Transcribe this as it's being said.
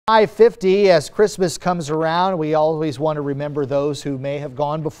5:50 as Christmas comes around, we always want to remember those who may have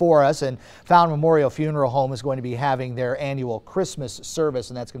gone before us, and Fountain Memorial Funeral Home is going to be having their annual Christmas service,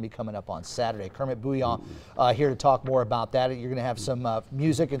 and that's going to be coming up on Saturday. Kermit Bouillon here to talk more about that. You're going to have some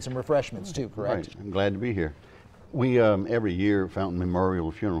music and some refreshments too, correct? Right. I'm glad to be here. We every year Fountain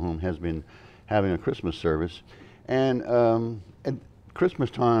Memorial Funeral Home has been having a Christmas service, and at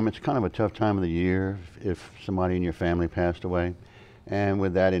Christmas time it's kind of a tough time of the year if somebody in your family passed away. And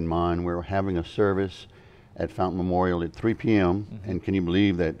with that in mind, we're having a service at Fountain Memorial at 3 p.m. And can you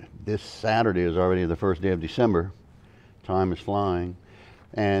believe that this Saturday is already the first day of December? Time is flying.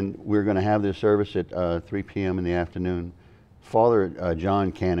 And we're going to have this service at 3 p.m. in the afternoon. Father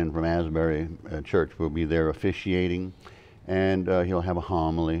John Cannon from Asbury Church will be there officiating, and he'll have a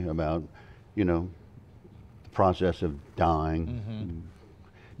homily about, you know, the process of dying,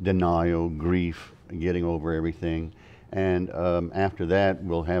 denial, grief, getting over everything. And after that,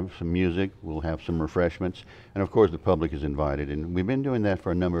 we'll have some music, we'll have some refreshments, and of course the public is invited. And we've been doing that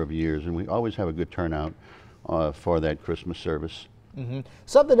for a number of years, and we always have a good turnout for that Christmas service.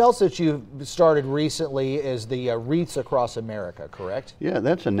 Something else that you've started recently is the Wreaths Across America, correct? Yeah,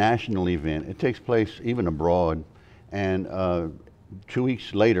 that's a national event. It takes place even abroad, and 2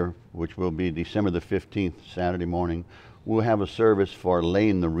 weeks later, which will be December the 15th, Saturday morning, we'll have a service for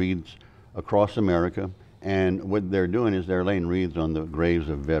laying the wreaths across America. And what they're doing is they're laying wreaths on the graves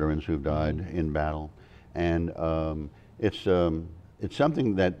of veterans who've died in battle. And it's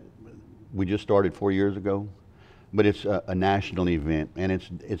something that we just started 4 years ago, but it's a national event, and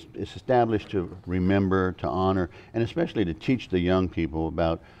it's established to remember, to honor, and especially to teach the young people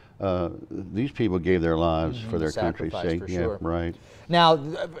about these people gave their lives for their country's sake. Sure. Right. Now,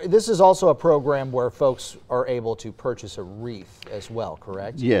 this is also a program where folks are able to purchase a wreath as well,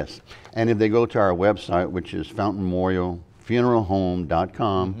 correct? Yes, and if they go to our website, which is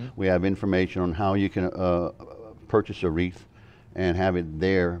fountainmemorialfuneralhome.com, we have information on how you can purchase a wreath and have it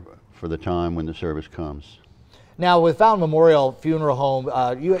there for the time when the service comes. Now, with Fountain Memorial Funeral Home,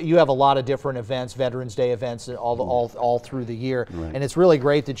 you have a lot of different events, Veterans Day events, all through the year. Right. And it's really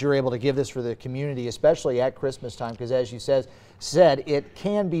great that you're able to give this for the community, especially at Christmas time, because as you said, it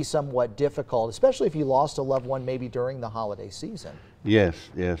can be somewhat difficult, especially if you lost a loved one maybe during the holiday season. Yes,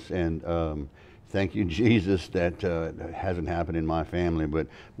 yes, and thank you, Jesus, that hasn't happened in my family, but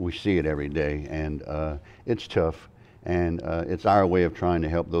we see it every day, and it's tough, and it's our way of trying to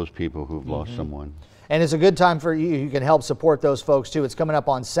help those people who've lost someone. And it's a good time for you. You can help support those folks too. It's coming up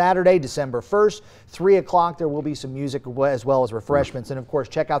on Saturday, December 1st, 3 o'clock. There will be some music as well as refreshments. And of course,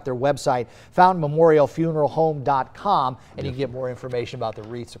 check out their website, fountainmemorialfuneralhome.com, and you can get more information about the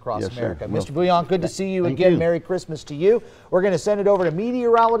Wreaths Across America. Well, Mr. Bouillon, good to see you again. Merry Christmas to you. We're going to send it over to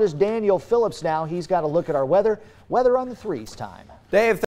meteorologist Daniel Phillips now. He's got a look at our weather. Weather on the 3's time. Dave.